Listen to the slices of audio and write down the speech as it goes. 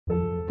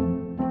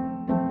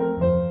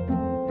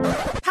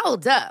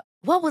Hold up.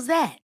 What was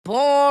that?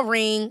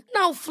 Boring.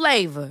 No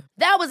flavor.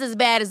 That was as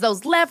bad as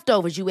those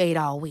leftovers you ate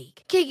all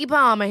week. Keke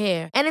Palmer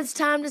here, and it's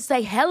time to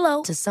say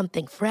hello to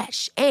something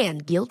fresh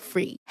and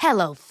guilt-free.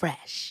 Hello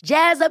Fresh.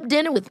 Jazz up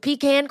dinner with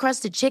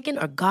pecan-crusted chicken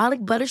or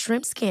garlic butter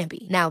shrimp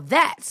scampi. Now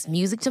that's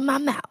music to my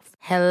mouth.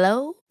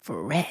 Hello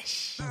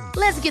Fresh.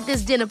 Let's get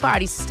this dinner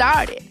party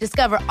started.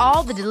 Discover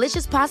all the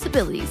delicious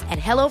possibilities at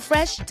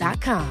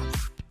hellofresh.com.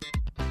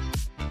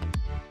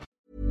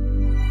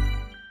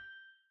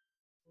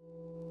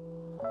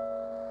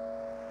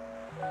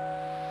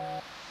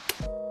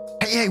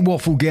 Hey,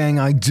 Waffle Gang,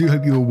 I do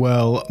hope you are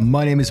well.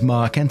 My name is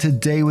Mark, and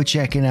today we're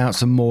checking out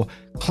some more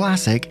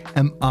classic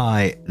Am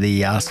I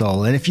the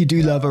Arsehole? And if you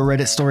do love a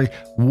Reddit story,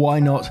 why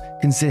not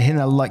consider hitting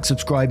that like,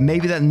 subscribe,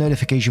 maybe that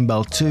notification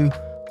bell too.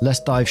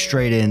 Let's dive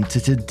straight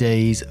into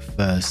today's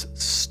first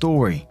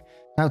story.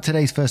 Now,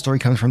 today's first story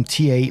comes from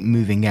TA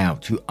Moving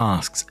Out, who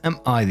asks, am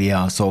I the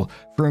arsehole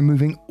for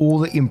removing all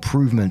the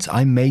improvements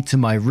I made to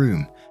my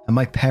room and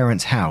my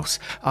parents' house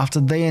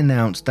after they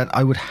announced that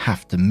I would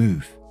have to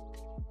move?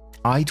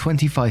 I,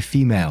 25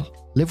 female,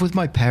 live with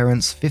my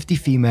parents, 50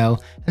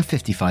 female and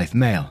 55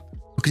 male,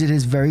 because it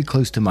is very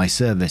close to my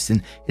service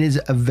and it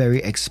is a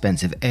very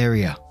expensive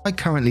area. I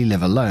currently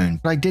live alone,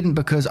 but I didn't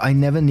because I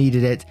never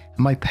needed it and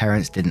my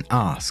parents didn't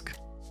ask.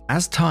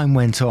 As time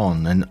went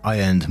on and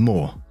I earned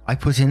more, I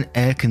put in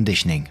air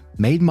conditioning,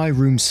 made my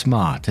room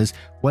smart as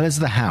well as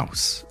the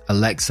house,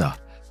 Alexa,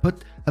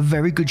 put a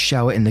very good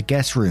shower in the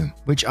guest room,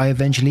 which I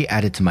eventually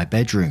added to my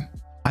bedroom.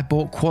 I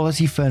bought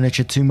quality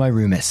furniture to my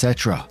room,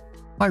 etc.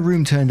 My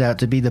room turned out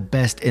to be the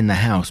best in the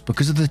house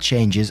because of the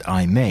changes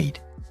I made.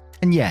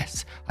 And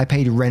yes, I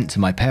paid rent to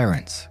my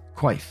parents,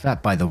 quite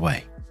fat by the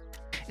way.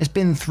 It's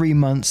been 3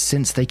 months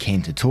since they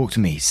came to talk to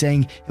me,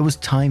 saying it was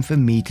time for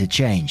me to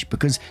change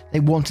because they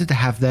wanted to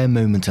have their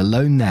moment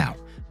alone now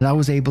and I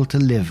was able to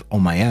live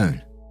on my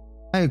own.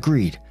 I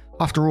agreed.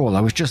 After all,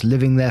 I was just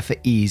living there for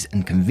ease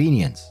and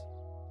convenience.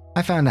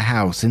 I found a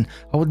house and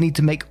I would need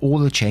to make all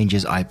the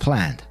changes I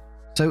planned.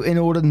 So in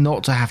order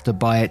not to have to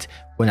buy it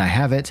when I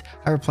have it,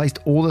 I replaced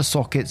all the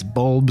sockets,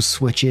 bulbs,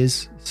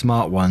 switches,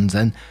 smart ones,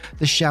 and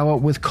the shower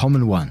with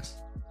common ones.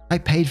 I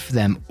paid for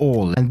them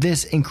all, and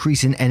this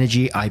increase in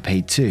energy I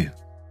paid too.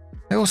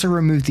 I also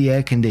removed the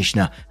air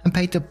conditioner and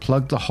paid to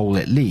plug the hole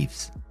it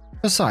leaves.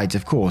 Besides,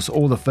 of course,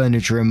 all the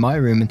furniture in my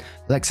room and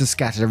Alexa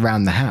scattered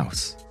around the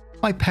house.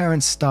 My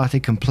parents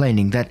started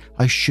complaining that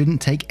I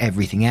shouldn't take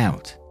everything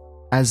out,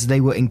 as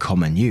they were in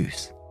common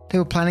use. They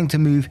were planning to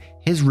move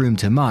his room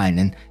to mine,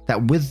 and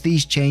that with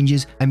these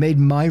changes I made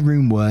my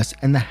room worse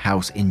and the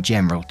house in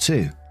general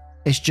too.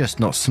 It's just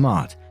not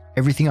smart.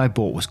 Everything I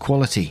bought was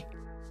quality.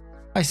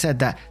 I said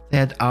that they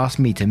had asked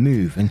me to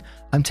move and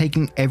I'm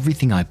taking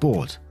everything I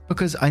bought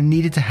because I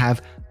needed to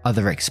have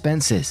other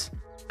expenses.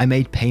 I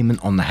made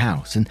payment on the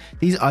house and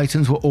these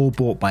items were all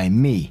bought by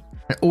me,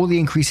 and all the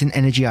increase in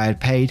energy I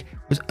had paid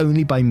was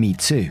only by me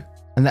too,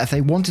 and that if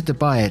they wanted to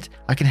buy it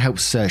I can help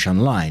search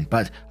online,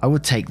 but I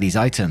would take these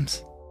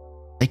items.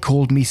 They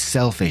called me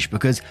selfish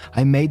because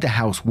I made the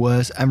house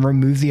worse and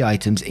removed the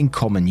items in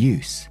common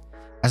use,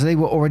 as they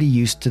were already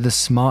used to the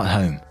smart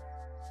home.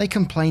 They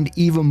complained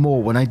even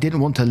more when I didn't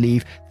want to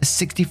leave the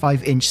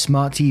 65-inch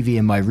smart TV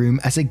in my room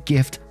as a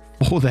gift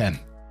for them.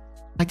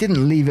 I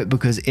didn't leave it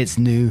because it's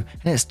new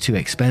and it's too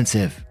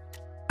expensive.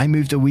 I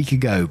moved a week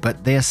ago,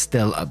 but they are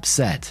still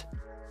upset.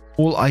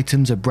 All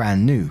items are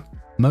brand new,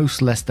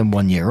 most less than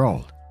 1 year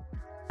old.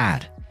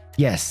 Add,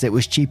 yes, it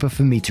was cheaper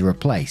for me to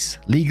replace.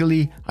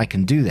 Legally, I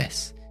can do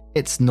this.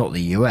 It's not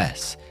the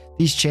US.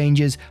 These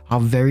changes are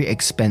very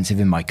expensive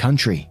in my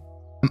country.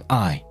 Am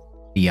I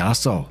the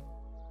arsehole?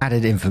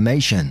 Added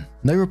information.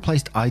 No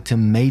replaced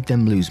item made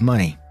them lose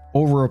money,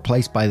 or were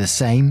replaced by the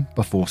same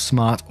before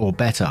smart or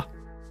better.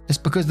 It's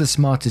because the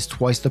smart is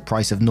twice the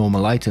price of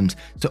normal items,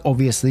 so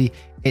obviously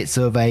it's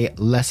of a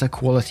lesser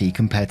quality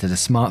compared to the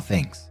smart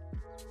things.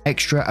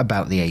 Extra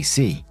about the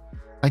AC.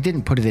 I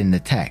didn't put it in the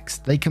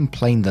text. They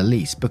complained the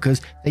least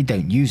because they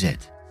don't use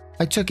it.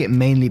 I took it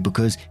mainly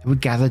because it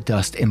would gather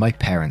dust in my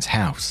parents'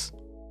 house.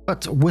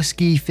 But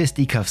Whiskey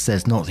Fisticuff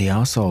says not the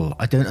arsehole.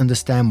 I don't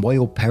understand why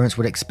your parents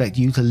would expect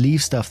you to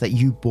leave stuff that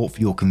you bought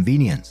for your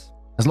convenience.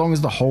 As long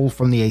as the hole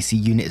from the AC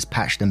unit is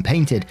patched and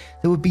painted,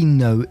 there would be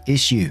no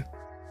issue.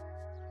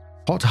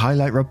 Hot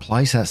Highlight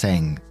replies that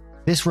saying,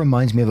 this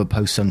reminds me of a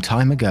post some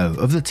time ago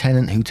of the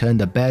tenant who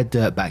turned a bare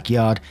dirt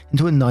backyard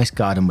into a nice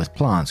garden with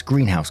plants,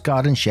 greenhouse,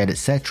 garden shed,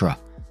 etc.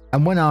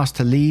 And when asked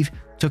to leave,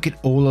 took it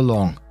all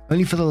along,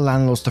 only for the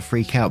landlords to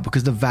freak out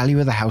because the value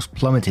of the house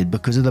plummeted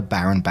because of the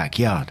barren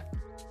backyard.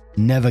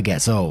 Never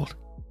gets old.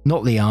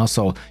 Not the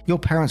arsehole. Your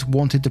parents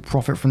wanted to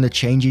profit from the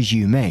changes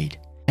you made.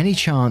 Any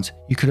chance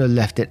you could have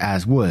left it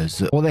as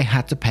was, or they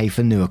had to pay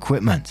for new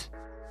equipment.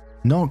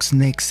 Nox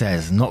Nick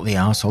says, not the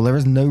arsehole. There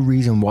is no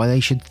reason why they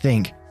should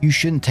think you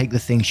shouldn't take the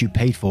things you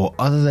paid for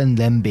other than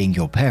them being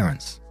your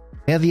parents.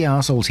 They're the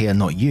arseholes here,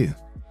 not you.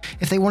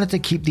 If they wanted to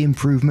keep the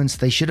improvements,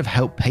 they should have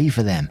helped pay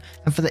for them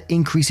and for the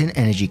increase in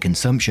energy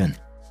consumption.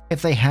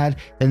 If they had,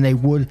 then they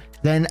would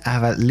then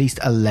have at least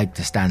a leg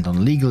to stand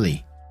on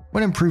legally.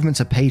 When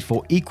improvements are paid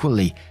for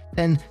equally,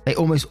 then they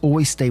almost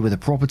always stay with the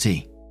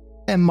property.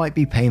 There might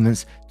be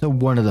payments to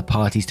one of the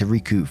parties to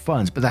recoup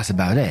funds, but that's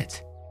about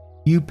it.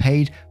 You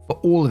paid for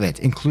all of it,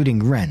 including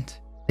rent.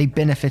 They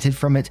benefited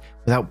from it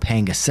without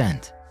paying a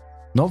cent.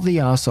 Not the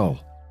arsehole.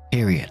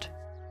 Period.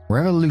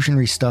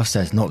 Revolutionary Stuff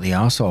says not the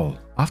arsehole.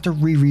 After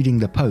rereading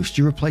the post,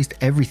 you replaced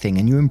everything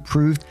and you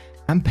improved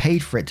and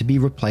paid for it to be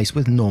replaced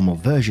with normal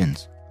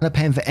versions, and are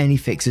paying for any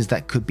fixes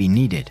that could be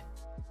needed.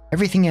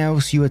 Everything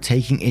else you are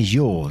taking is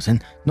yours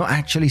and not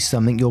actually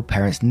something your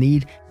parents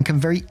need and can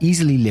very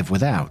easily live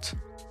without.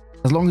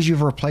 As long as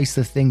you've replaced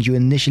the things you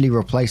initially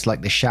replaced,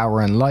 like the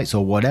shower and lights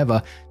or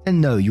whatever, then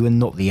no, you are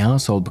not the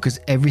arsehole, because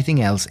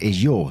everything else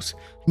is yours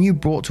and you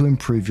brought to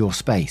improve your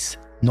space,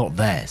 not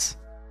theirs.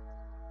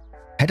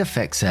 Head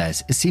Effect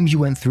says it seems you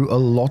went through a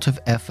lot of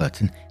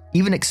effort and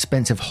even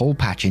expensive hole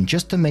patching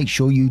just to make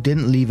sure you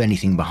didn't leave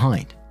anything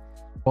behind.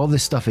 While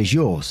this stuff is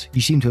yours,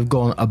 you seem to have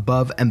gone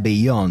above and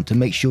beyond to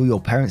make sure your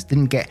parents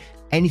didn't get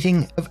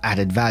anything of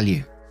added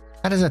value.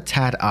 That is a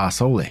tad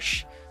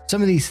arsehole-ish.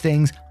 Some of these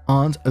things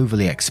aren't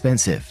overly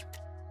expensive.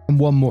 And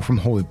one more from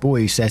Holy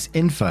Boy who says,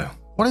 info.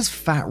 What is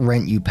fat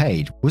rent you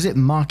paid? Was it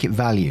market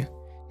value?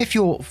 If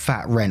your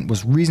fat rent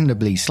was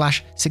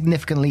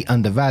reasonably/significantly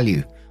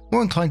undervalued,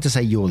 more inclined to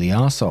say you're the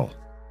arsehole.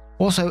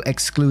 Also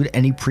exclude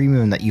any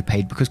premium that you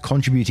paid because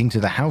contributing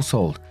to the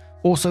household.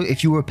 Also,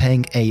 if you were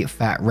paying a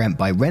fat rent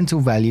by rental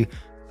value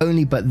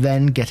only but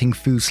then getting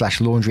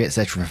food/laundry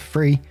etc. for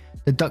free,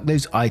 deduct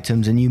those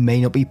items and you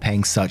may not be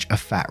paying such a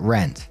fat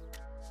rent.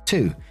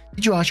 2.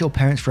 Did you ask your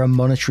parents for a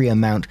monetary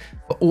amount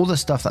for all the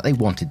stuff that they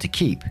wanted to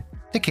keep,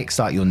 to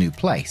kickstart your new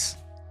place?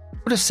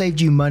 Would have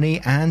saved you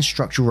money and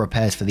structural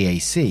repairs for the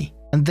AC,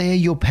 and they are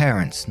your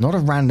parents, not a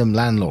random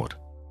landlord.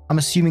 I'm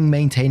assuming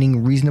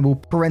maintaining reasonable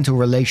parental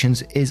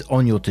relations is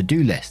on your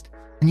to-do list,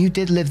 and you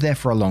did live there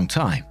for a long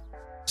time.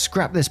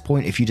 Scrap this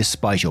point if you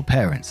despise your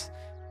parents.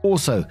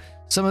 Also,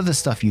 some of the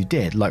stuff you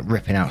did, like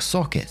ripping out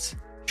sockets,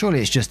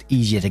 surely it's just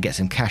easier to get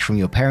some cash from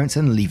your parents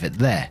and leave it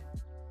there.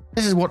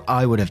 This is what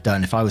I would have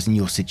done if I was in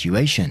your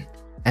situation,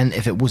 and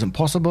if it wasn't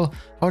possible,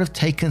 I would have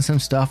taken some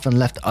stuff and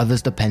left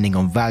others depending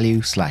on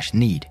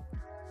value/need.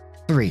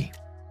 3.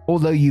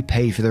 Although you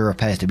paid for the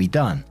repairs to be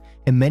done,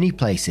 in many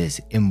places,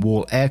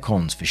 in-wall air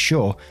cons for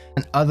sure,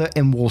 and other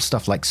in-wall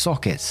stuff like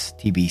sockets,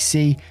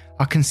 TBC,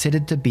 are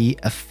considered to be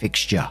a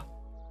fixture.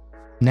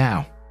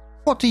 Now,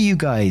 what do you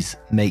guys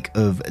make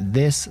of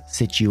this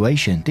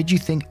situation? Did you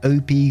think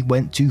OP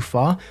went too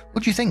far?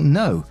 Or do you think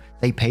no,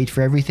 they paid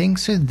for everything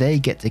so they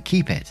get to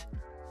keep it?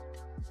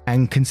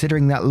 And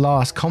considering that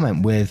last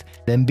comment with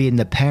them being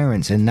the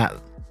parents and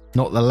not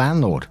the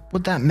landlord,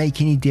 would that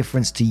make any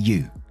difference to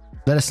you?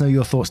 Let us know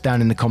your thoughts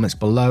down in the comments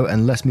below,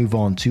 and let's move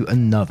on to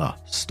another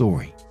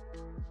story.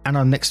 And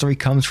our next story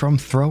comes from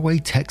Throwaway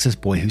Texas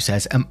Boy, who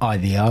says, am I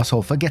the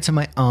arsehole for getting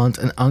my aunt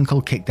and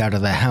uncle kicked out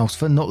of their house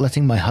for not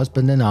letting my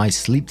husband and I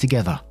sleep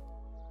together?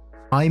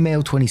 I,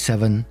 male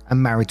 27,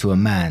 am married to a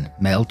man,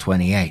 male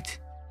 28.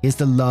 He is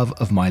the love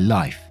of my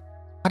life.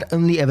 I'd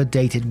only ever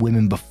dated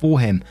women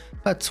before him,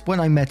 but when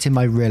I met him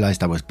I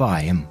realized I was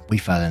bi and we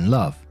fell in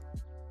love.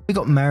 We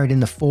got married in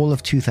the fall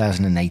of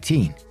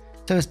 2018,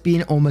 so it's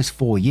been almost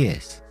 4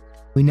 years.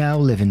 We now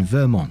live in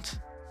Vermont.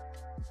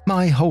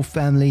 My whole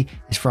family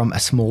is from a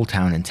small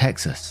town in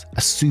Texas,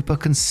 a super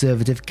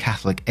conservative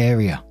Catholic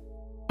area.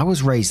 I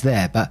was raised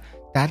there, but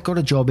Dad got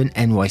a job in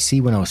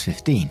NYC when I was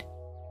 15.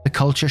 The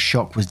culture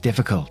shock was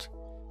difficult.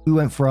 We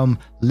went from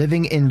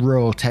living in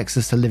rural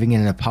Texas to living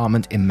in an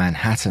apartment in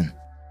Manhattan.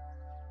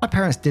 My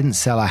parents didn't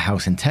sell our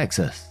house in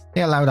Texas.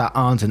 They allowed our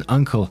aunt and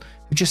uncle,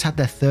 who just had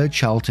their third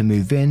child, to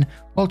move in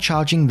while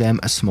charging them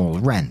a small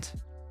rent.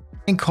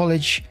 In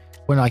college,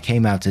 when I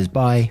came out as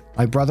bi,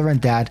 my brother and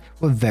dad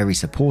were very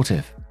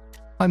supportive.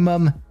 My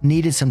mum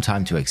needed some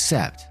time to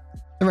accept.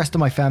 The rest of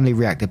my family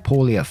reacted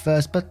poorly at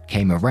first, but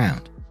came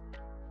around.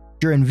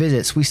 During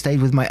visits, we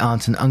stayed with my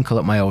aunt and uncle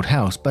at my old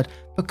house, but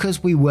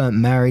because we weren't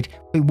married,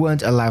 we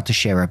weren't allowed to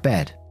share a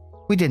bed.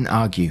 We didn't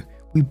argue.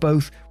 We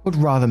both would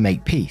rather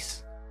make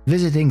peace.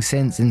 Visiting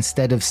since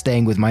instead of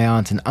staying with my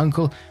aunt and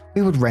uncle,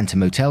 we would rent a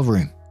motel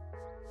room.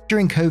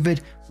 During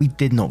COVID, we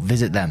did not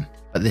visit them,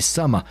 but this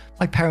summer,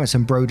 my parents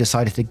and bro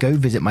decided to go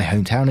visit my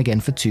hometown again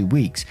for 2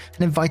 weeks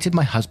and invited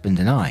my husband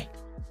and I.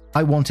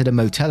 I wanted a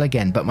motel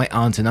again, but my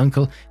aunt and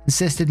uncle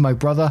insisted my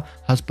brother,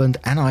 husband,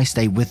 and I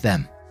stay with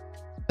them.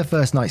 The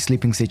first night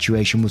sleeping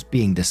situation was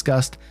being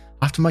discussed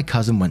after my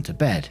cousin went to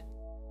bed.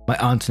 My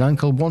aunt and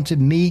uncle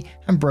wanted me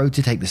and bro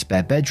to take the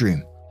spare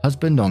bedroom,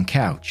 husband on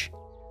couch.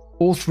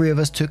 All three of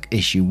us took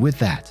issue with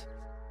that.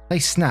 They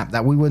snapped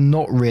that we were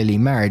not really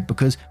married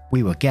because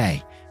we were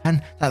gay,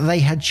 and that they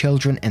had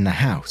children in the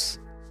house.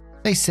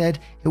 They said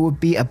it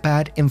would be a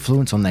bad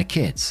influence on their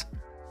kids.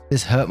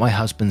 This hurt my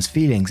husband's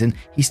feelings and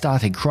he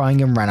started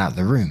crying and ran out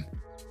the room.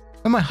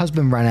 When my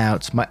husband ran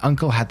out, my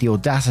uncle had the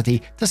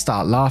audacity to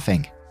start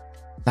laughing.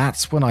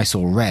 That's when I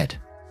saw red.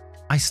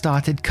 I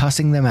started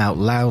cussing them out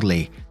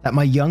loudly that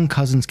my young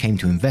cousins came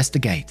to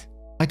investigate.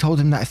 I told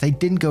him that if they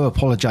didn't go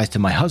apologize to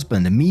my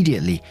husband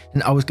immediately,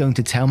 then I was going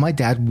to tell my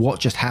dad what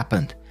just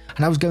happened.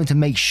 and I was going to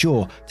make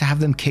sure to have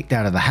them kicked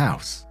out of the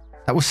house.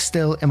 That was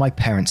still in my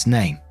parents'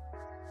 name.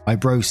 My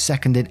bros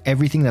seconded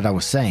everything that I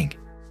was saying.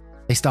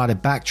 They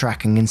started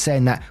backtracking and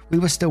saying that we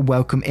were still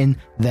welcome in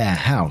their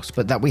house,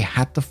 but that we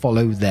had to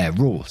follow their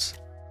rules.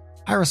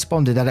 I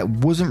responded that it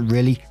wasn't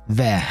really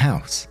their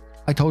house.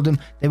 I told them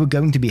they were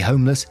going to be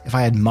homeless if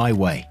I had my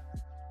way.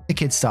 The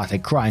kids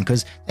started crying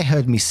because they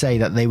heard me say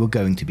that they were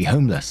going to be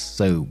homeless,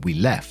 so we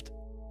left.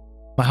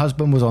 My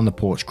husband was on the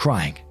porch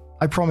crying.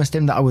 I promised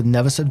him that I would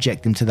never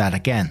subject him to that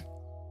again.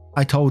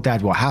 I told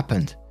Dad what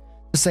happened.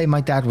 To say my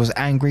dad was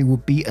angry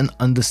would be an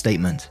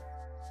understatement.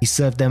 He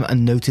served them a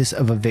notice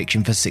of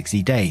eviction for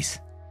 60 days.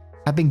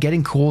 I've been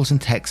getting calls and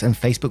texts and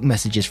Facebook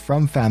messages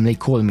from family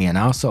calling me an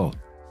arsehole.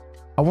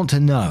 I want to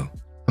know,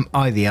 am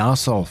I the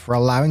arsehole for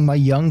allowing my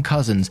young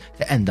cousins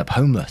to end up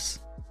homeless?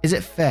 Is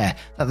it fair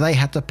that they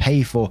had to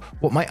pay for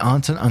what my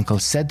aunt and uncle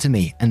said to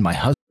me and my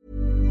husband?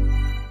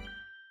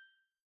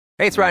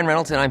 Hey, it's Ryan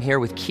Reynolds, and I'm here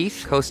with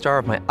Keith, co-star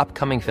of my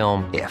upcoming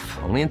film, If,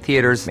 only in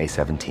theaters May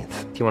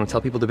 17th. Do you want to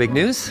tell people the big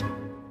news?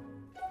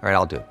 All right,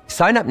 I'll do it.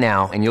 Sign up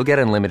now and you'll get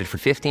unlimited for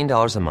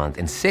 $15 a month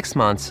and 6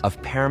 months of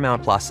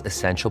Paramount Plus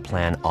Essential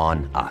Plan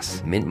on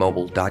us.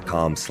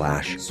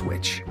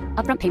 MintMobile.com/switch.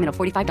 Upfront payment of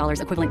 $45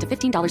 equivalent to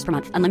 $15 per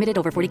month. Unlimited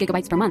over 40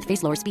 gigabytes per month.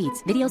 Face lower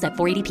speeds. Videos at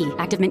 480p.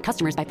 Active Mint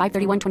customers by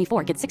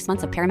 531.24 get 6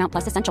 months of Paramount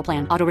Plus Essential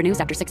Plan. Auto renews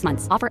after 6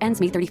 months. Offer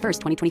ends May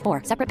 31st,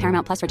 2024. Separate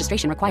Paramount Plus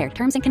registration required.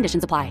 Terms and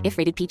conditions apply if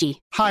rated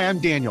PG. Hi, I'm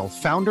Daniel,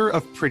 founder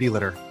of Pretty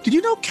Litter. Did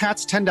you know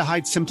cats tend to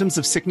hide symptoms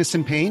of sickness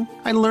and pain?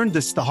 I learned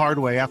this the hard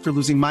way after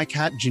losing my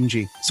cat,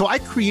 Gingy. So I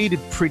created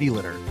Pretty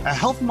Litter, a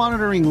health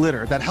monitoring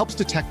litter that helps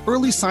detect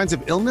early signs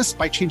of illness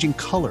by changing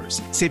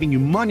colors, saving you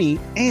money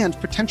and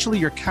potentially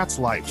your cat's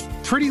life.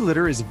 Pretty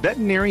Litter is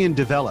veterinarian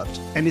developed,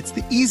 and it's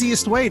the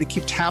easiest way to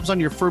keep tabs on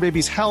your fur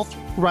baby's health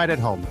right at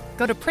home.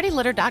 Go to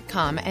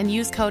prettylitter.com and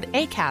use code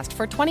ACAST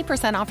for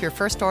 20% off your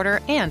first order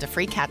and a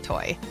free cat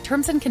toy.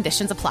 Terms and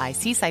conditions apply.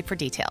 See site for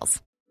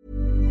details.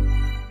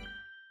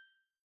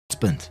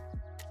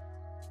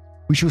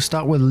 We shall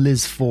start with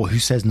Liz 4, who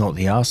says not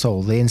the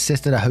arsehole. They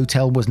insisted a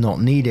hotel was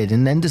not needed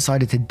and then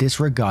decided to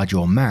disregard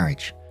your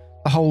marriage.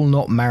 The whole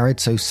not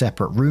married so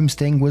separate rooms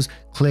thing was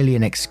clearly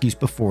an excuse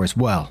before as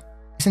well.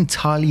 It's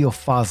entirely your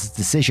father's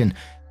decision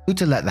who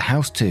to let the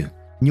house to, and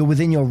you're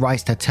within your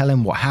rights to tell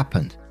him what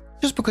happened.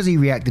 Just because he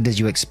reacted as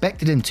you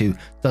expected him to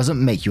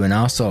doesn't make you an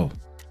arsehole.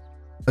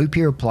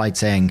 Opie replied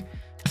saying,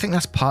 I think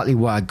that's partly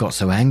why I got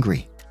so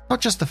angry.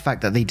 Not just the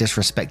fact that they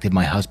disrespected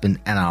my husband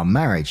and our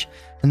marriage,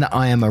 and that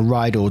I am a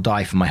ride or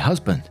die for my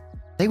husband.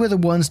 They were the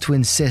ones to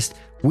insist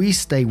we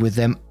stay with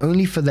them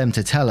only for them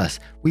to tell us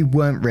we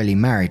weren't really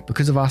married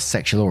because of our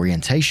sexual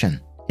orientation,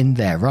 in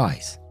their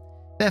eyes.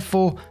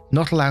 Therefore,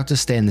 not allowed to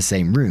stay in the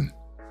same room.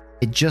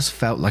 It just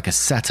felt like a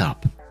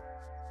setup.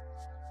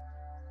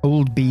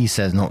 Old B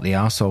says not the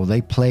arsehole.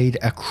 They played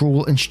a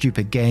cruel and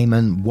stupid game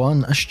and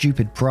won a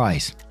stupid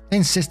prize. They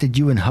insisted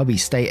you and hubby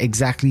stay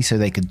exactly so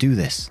they could do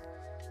this.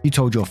 You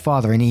told your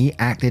father and he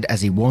acted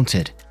as he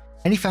wanted.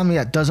 Any family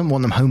that doesn't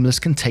want them homeless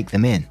can take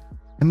them in.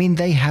 I mean,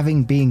 they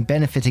been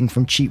benefiting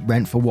from cheap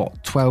rent for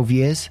what, 12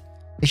 years?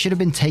 They should have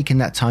been taking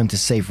that time to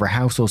save for a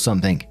house or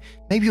something.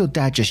 Maybe your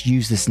dad just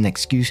used this as an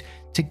excuse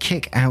to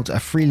kick out a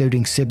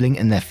freeloading sibling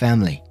and their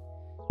family.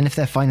 And if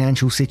their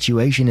financial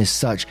situation is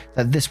such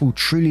that this will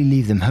truly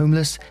leave them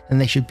homeless, then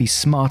they should be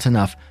smart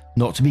enough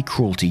not to be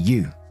cruel to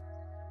you.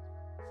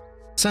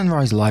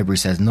 Sunrise Library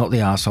says not the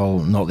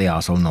arsehole, not the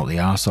arsehole, not the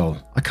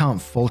arsehole. I can't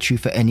fault you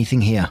for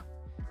anything here.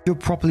 You're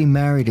properly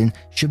married and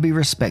should be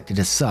respected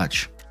as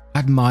such. I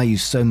admire you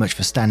so much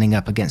for standing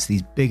up against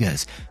these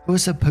biggers who are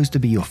supposed to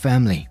be your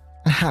family.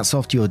 And hats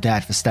off to your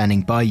dad for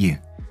standing by you.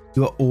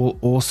 You are all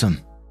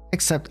awesome.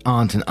 Except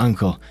aunt and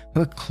uncle,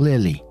 who are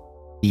clearly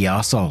the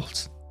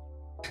arseholes.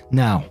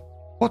 Now,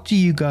 what do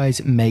you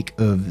guys make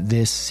of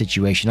this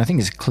situation? I think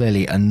it's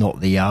clearly a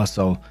not the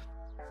arsehole,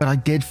 but I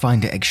did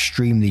find it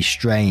extremely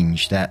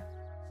strange that,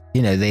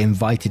 they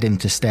invited him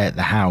to stay at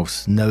the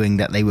house knowing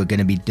that they were going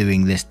to be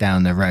doing this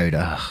down the road.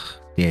 Ugh,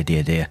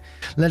 dear.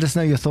 Let us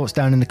know your thoughts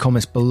down in the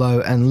comments below,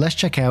 and let's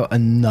check out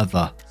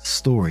another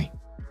story.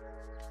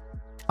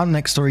 Our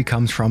next story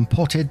comes from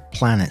Potted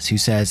Planets, who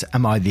says,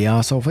 am I the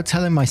arsehole for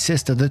telling my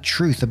sister the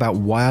truth about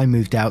why I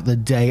moved out the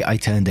day I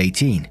turned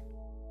 18?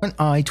 When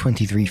I,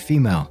 23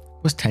 female,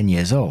 was 10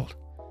 years old.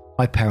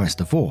 My parents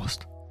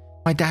divorced.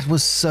 My dad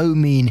was so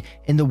mean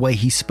in the way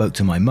he spoke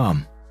to my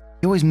mum.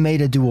 He always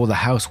made her do all the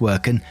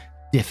housework and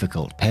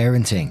difficult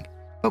parenting,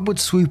 but would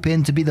swoop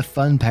in to be the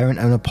fun parent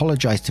and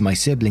apologize to my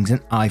siblings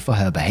and I for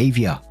her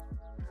behavior.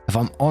 If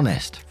I'm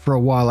honest, for a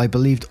while I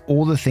believed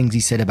all the things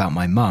he said about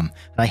my mum,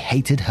 and I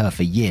hated her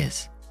for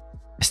years.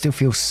 I still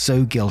feel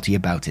so guilty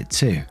about it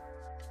too.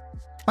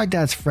 My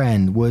dad's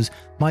friend was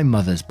my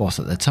mother's boss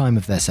at the time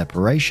of their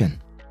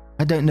separation.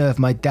 I don't know if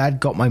my dad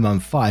got my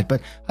mum fired,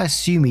 but I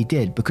assume he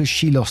did because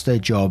she lost her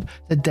job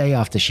the day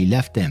after she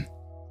left him.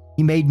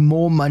 He made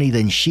more money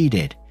than she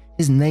did.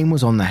 His name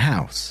was on the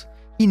house.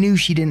 He knew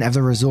she didn't have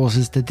the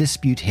resources to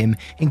dispute him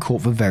in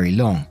court for very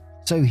long,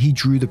 so he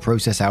drew the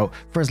process out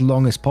for as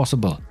long as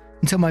possible,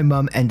 until my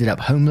mum ended up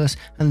homeless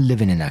and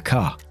living in her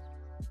car.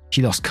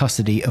 She lost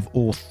custody of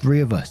all 3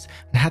 of us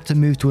and had to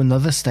move to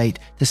another state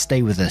to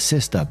stay with her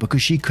sister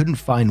because she couldn't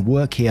find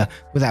work here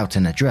without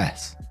an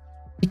address.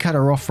 He cut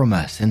her off from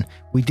us and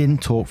we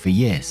didn't talk for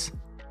years.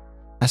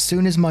 As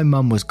soon as my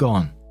mum was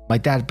gone, my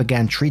dad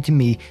began treating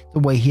me the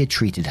way he had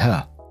treated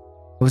her.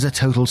 It was a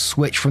total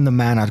switch from the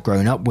man I'd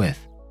grown up with.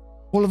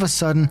 All of a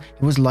sudden,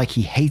 it was like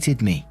he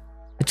hated me.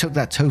 It took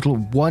that total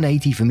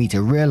 180 for me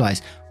to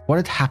realize what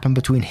had happened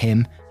between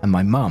him and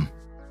my mum.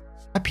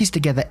 I pieced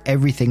together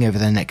everything over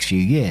the next few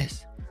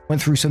years,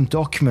 went through some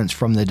documents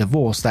from the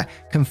divorce that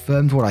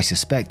confirmed what I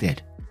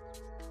suspected.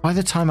 By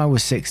the time I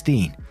was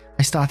 16,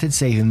 I started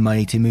saving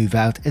money to move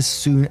out as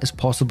soon as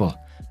possible,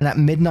 and at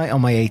midnight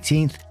on my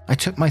 18th, I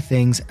took my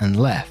things and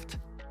left.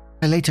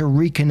 I later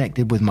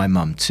reconnected with my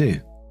mum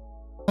too.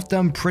 I've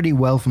done pretty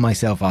well for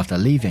myself after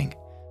leaving.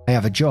 I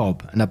have a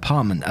job, an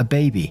apartment, a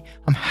baby.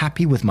 I'm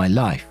happy with my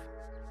life.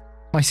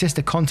 My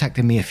sister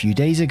contacted me a few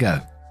days ago.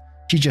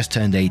 She just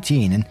turned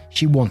 18 and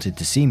she wanted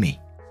to see me.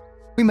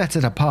 We met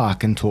at a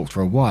park and talked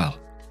for a while.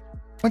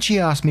 When she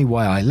asked me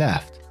why I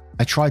left,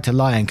 I tried to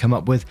lie and come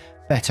up with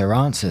better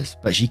answers,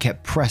 but she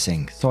kept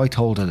pressing, so I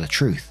told her the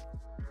truth.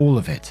 All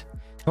of it,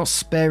 not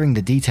sparing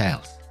the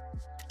details.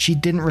 She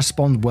didn't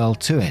respond well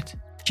to it.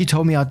 She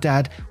told me our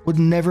dad would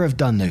never have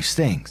done those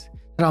things,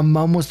 that our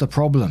mum was the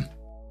problem.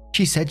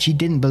 She said she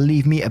didn't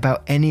believe me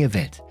about any of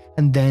it,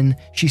 and then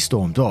she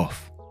stormed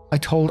off. I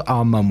told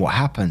our mum what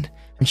happened,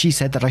 and she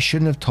said that I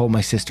shouldn't have told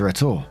my sister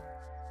at all.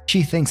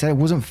 She thinks that it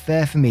wasn't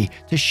fair for me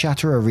to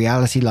shatter a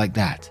reality like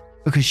that,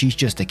 because she's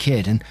just a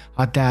kid and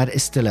our dad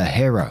is still her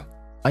hero.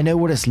 I know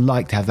what it's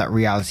like to have that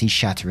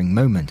reality-shattering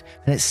moment,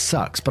 and it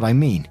sucks, but I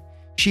mean,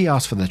 she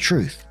asked for the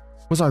truth.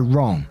 Was I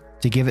wrong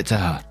to give it to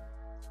her?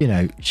 You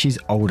know, she's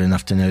old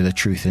enough to know the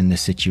truth in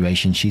this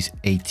situation. She's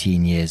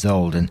 18 years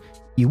old, and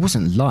he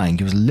wasn't lying,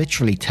 he was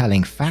literally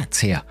telling facts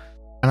here.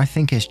 And I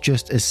think it's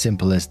just as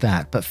simple as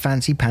that, but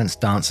Fancy Pants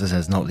Dancer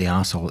says not the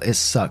arsehole. It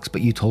sucks,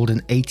 but you told an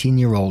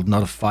 18-year-old,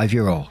 not a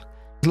 5-year-old.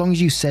 As long as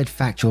you said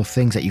factual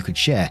things that you could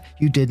share,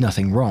 you did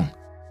nothing wrong.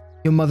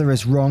 Your mother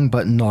is wrong,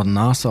 but not an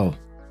arsehole.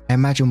 I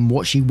imagine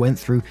what she went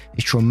through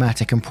is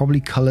traumatic and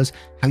probably colours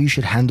how you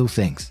should handle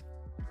things.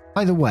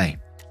 Either way,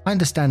 I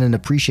understand and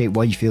appreciate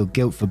why you feel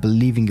guilt for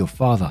believing your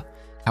father.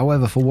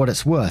 However, for what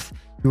it's worth,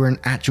 you were an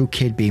actual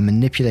kid being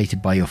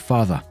manipulated by your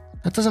father.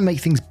 That doesn't make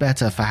things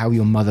better for how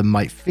your mother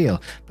might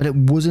feel, but it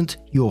wasn't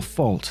your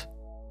fault.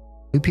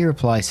 Loopy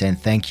replies saying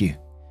thank you.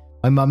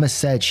 My mum has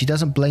said she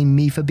doesn't blame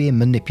me for being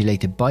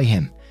manipulated by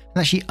him, and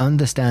that she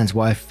understands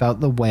why I felt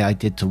the way I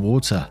did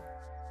towards her.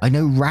 I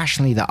know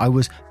rationally that I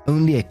was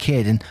only a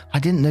kid and I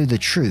didn't know the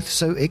truth,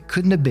 so it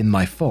couldn't have been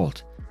my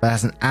fault. But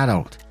as an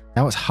adult,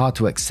 now it's hard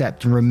to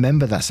accept and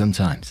remember that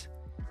sometimes.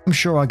 I'm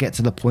sure I'll get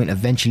to the point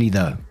eventually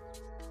though.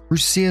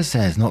 Rucia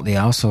says not the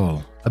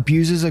arsehole.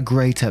 Abusers are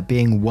great at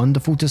being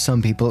wonderful to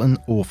some people and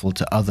awful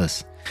to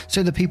others.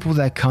 So the people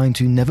they're kind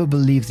to never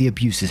believe the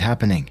abuse is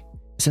happening.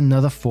 It's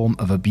another form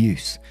of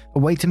abuse, a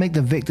way to make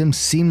the victim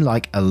seem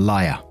like a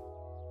liar.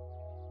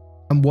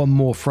 And one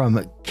more from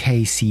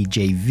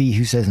KCJV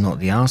who says not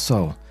the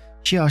arsehole.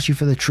 She asked you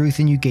for the truth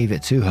and you gave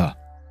it to her.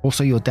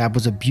 Also, your dad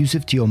was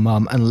abusive to your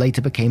mum and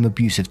later became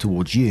abusive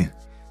towards you.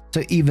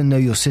 So even though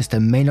your sister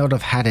may not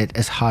have had it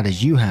as hard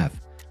as you have,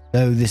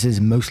 though this is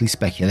mostly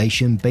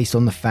speculation based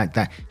on the fact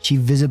that she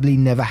visibly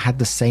never had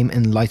the same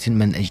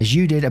enlightenment as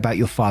you did about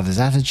your father's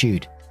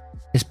attitude.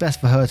 It's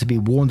best for her to be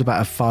warned about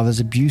her father's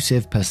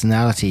abusive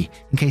personality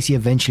in case he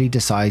eventually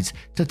decides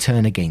to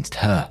turn against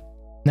her.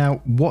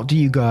 Now, what do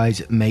you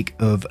guys make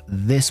of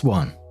this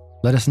one?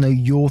 Let us know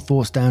your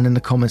thoughts down in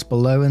the comments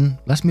below, and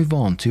let's move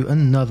on to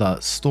another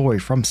story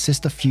from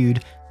Sister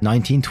Feud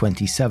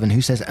 1927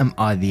 who says, am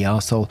I the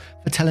arsehole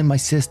for telling my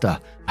sister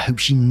I hope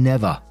she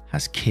never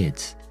has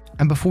kids?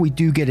 And before we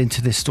do get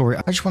into this story,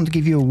 I just want to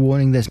give you a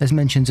warning. There's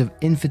mentions of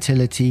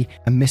infertility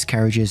and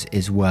miscarriages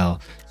as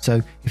well.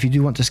 So if you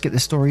do want to skip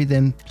this story,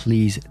 then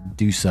please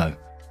do so.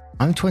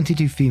 I'm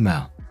 22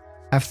 female.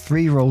 I have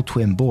 3-year-old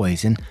twin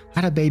boys and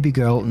had a baby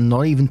girl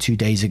not even 2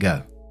 days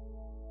ago.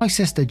 My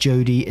sister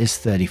Jodie is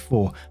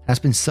 34 and has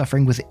been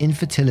suffering with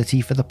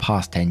infertility for the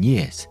past 10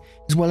 years,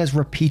 as well as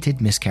repeated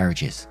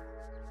miscarriages.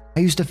 I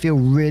used to feel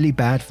really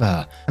bad for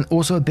her and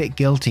also a bit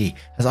guilty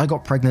as I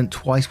got pregnant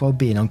twice while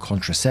being on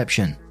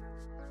contraception.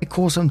 It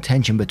caused some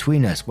tension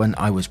between us when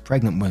I was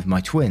pregnant with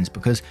my twins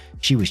because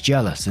she was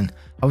jealous and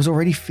I was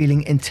already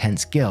feeling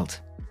intense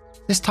guilt.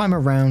 This time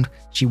around,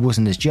 she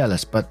wasn't as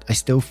jealous, but I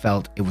still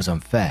felt it was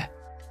unfair.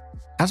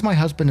 As my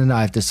husband and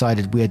I have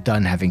decided we are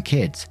done having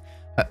kids,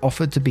 I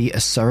offered to be a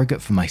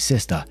surrogate for my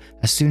sister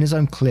as soon as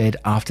I'm cleared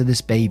after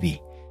this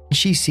baby, and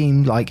she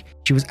seemed like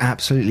she was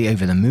absolutely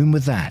over the moon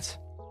with that.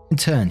 In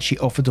turn, she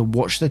offered to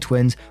watch the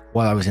twins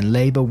while I was in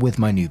labor with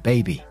my new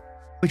baby,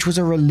 which was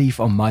a relief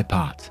on my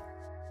part.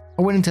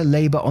 I went into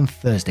labor on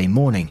Thursday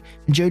morning,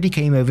 and Jodie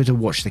came over to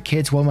watch the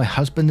kids while my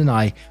husband and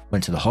I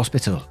went to the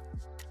hospital.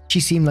 She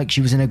seemed like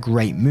she was in a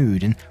great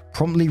mood and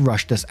promptly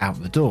rushed us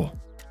out the door.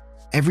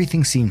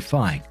 Everything seemed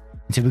fine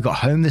until we got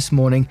home this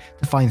morning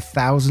to find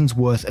thousands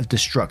worth of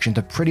destruction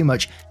to pretty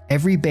much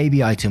every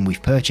baby item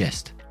we've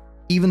purchased.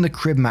 Even the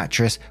crib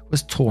mattress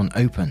was torn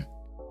open.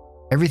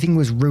 Everything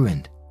was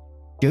ruined.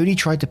 Jodie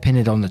tried to pin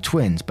it on the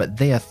twins, but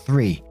they are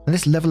 3, and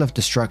this level of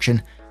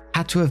destruction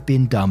had to have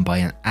been done by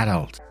an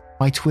adult.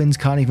 My twins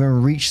can't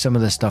even reach some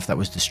of the stuff that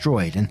was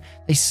destroyed, and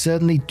they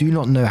certainly do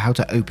not know how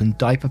to open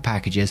diaper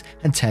packages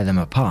and tear them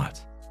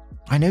apart.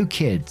 I know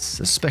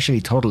kids,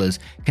 especially toddlers,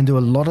 can do a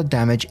lot of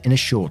damage in a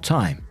short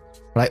time,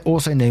 but I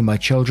also know my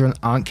children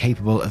aren't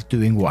capable of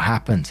doing what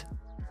happened.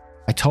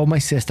 I told my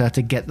sister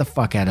to get the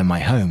fuck out of my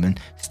home and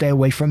stay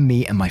away from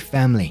me and my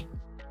family.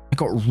 I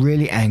got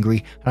really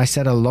angry and I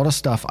said a lot of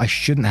stuff I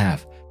shouldn't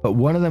have, but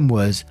one of them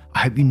was, I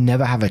hope you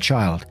never have a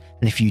child,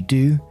 and if you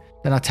do,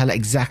 then I'll tell her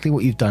exactly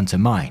what you've done to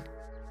mine.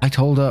 I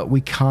told her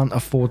we can't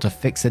afford to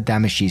fix the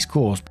damage she's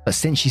caused, but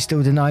since she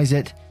still denies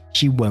it,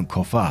 she won't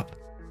cough up.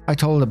 I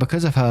told her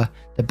because of her,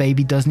 the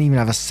baby doesn't even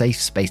have a safe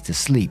space to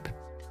sleep.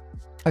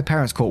 My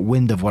parents caught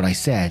wind of what I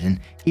said, and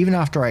even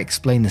after I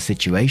explained the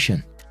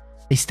situation,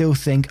 they still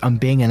think I'm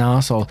being an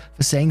arsehole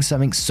for saying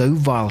something so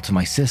vile to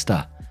my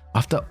sister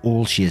after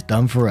all she has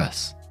done for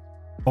us.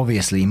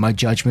 Obviously, my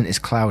judgment is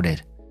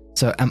clouded,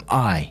 so am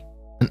I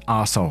an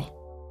arsehole?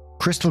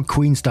 Crystal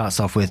Queen starts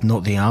off with,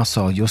 not the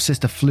arsehole, your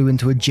sister flew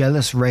into a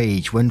jealous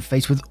rage when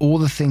faced with all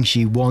the things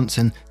she wants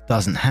and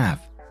doesn't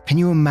have. Can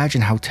you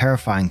imagine how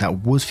terrifying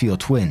that was for your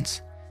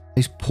twins?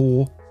 Those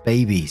poor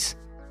babies.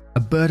 A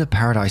bird of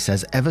paradise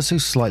says ever so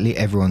slightly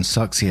everyone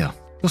sucks here.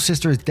 Your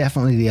sister is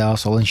definitely the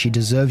arsehole and she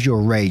deserves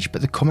your rage,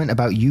 but the comment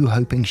about you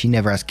hoping she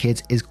never has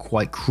kids is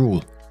quite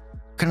cruel.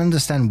 I can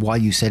understand why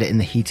you said it in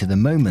the heat of the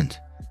moment.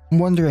 I'm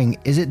wondering,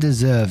 is it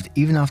deserved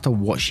even after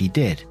what she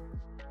did?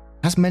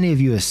 As many of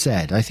you have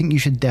said, I think you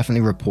should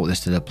definitely report this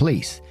to the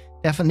police.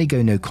 Definitely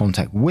go no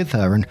contact with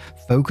her and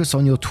focus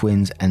on your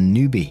twins and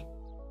newbie.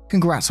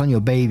 Congrats on your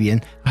baby,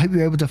 and I hope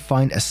you're able to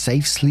find a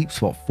safe sleep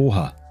spot for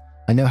her.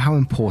 I know how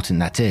important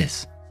that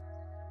is.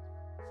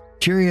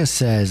 Curious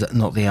says,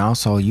 not the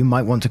arsehole, you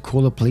might want to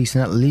call the police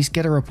and at least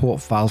get a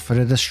report filed for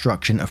the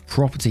destruction of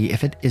property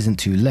if it isn't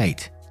too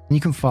late. And you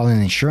can file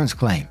an insurance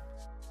claim.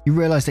 You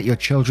realize that your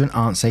children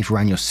aren't safe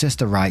around your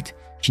sister, right?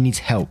 She needs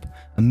help,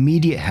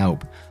 immediate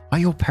help. Are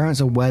your parents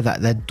aware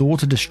that their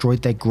daughter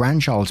destroyed their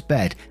grandchild's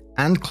bed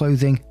and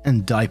clothing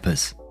and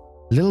diapers?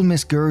 Little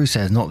Miss Guru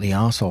says, not the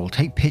arsehole,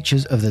 take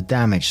pictures of the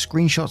damage,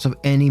 screenshots of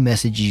any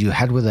messages you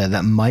had with her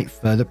that might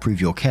further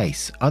prove your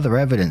case, other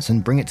evidence,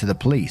 and bring it to the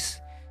police.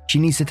 She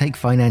needs to take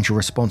financial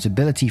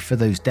responsibility for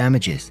those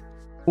damages.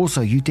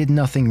 Also, you did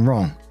nothing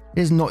wrong.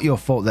 It is not your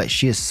fault that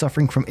she is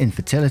suffering from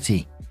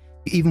infertility.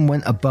 You even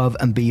went above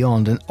and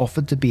beyond and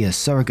offered to be a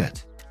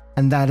surrogate.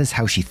 And that is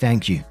how she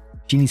thanked you.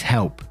 She needs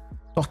help.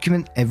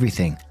 Document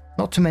everything.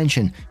 Not to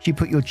mention, she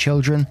put your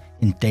children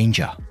in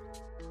danger.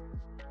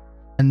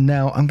 And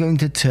now I'm going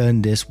to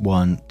turn this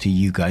one to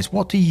you guys.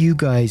 What do you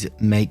guys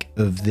make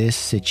of this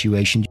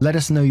situation? Let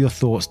us know your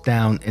thoughts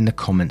down in the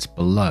comments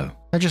below.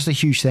 Now, just a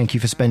huge thank you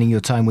for spending your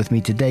time with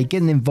me today,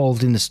 getting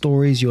involved in the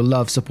stories. Your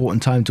love, support,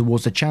 and time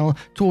towards the channel,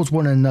 towards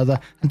one another,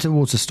 and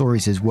towards the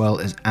stories as well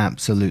is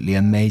absolutely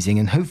amazing.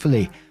 And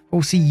hopefully,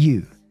 I'll see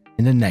you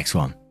in the next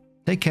one.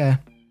 Take care,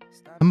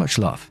 and much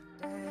love.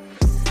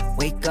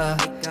 Wake up,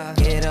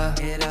 get up,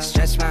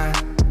 stretch my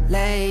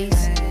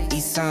legs,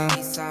 eat some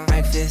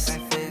breakfast,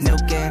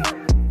 milk and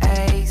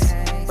eggs,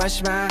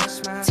 brush my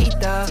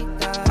teeth up,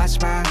 wash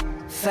my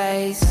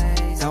face,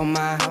 throw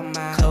my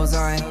clothes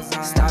on,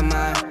 start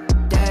my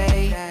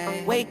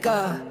day. Wake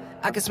up,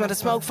 I can smell the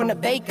smoke from the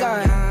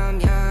bacon.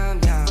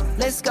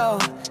 Let's go,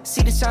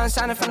 see the sun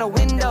shining from the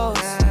windows.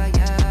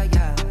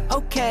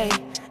 Okay,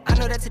 I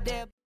know that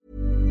today.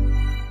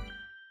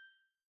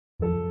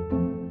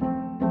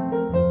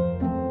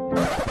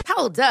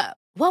 Hold up.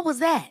 What was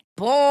that?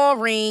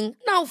 Boring.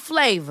 No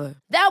flavor.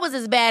 That was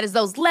as bad as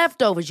those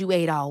leftovers you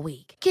ate all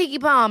week. Keke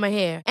Palmer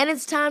here, and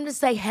it's time to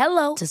say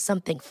hello to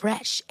something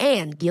fresh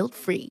and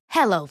guilt-free.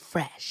 Hello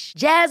Fresh.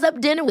 Jazz up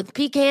dinner with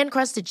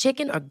pecan-crusted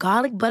chicken or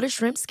garlic butter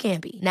shrimp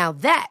scampi. Now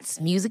that's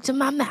music to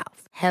my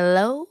mouth.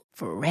 Hello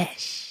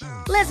Fresh.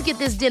 Let's get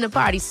this dinner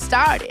party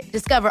started.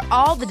 Discover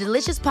all the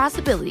delicious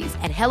possibilities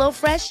at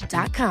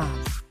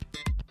HelloFresh.com.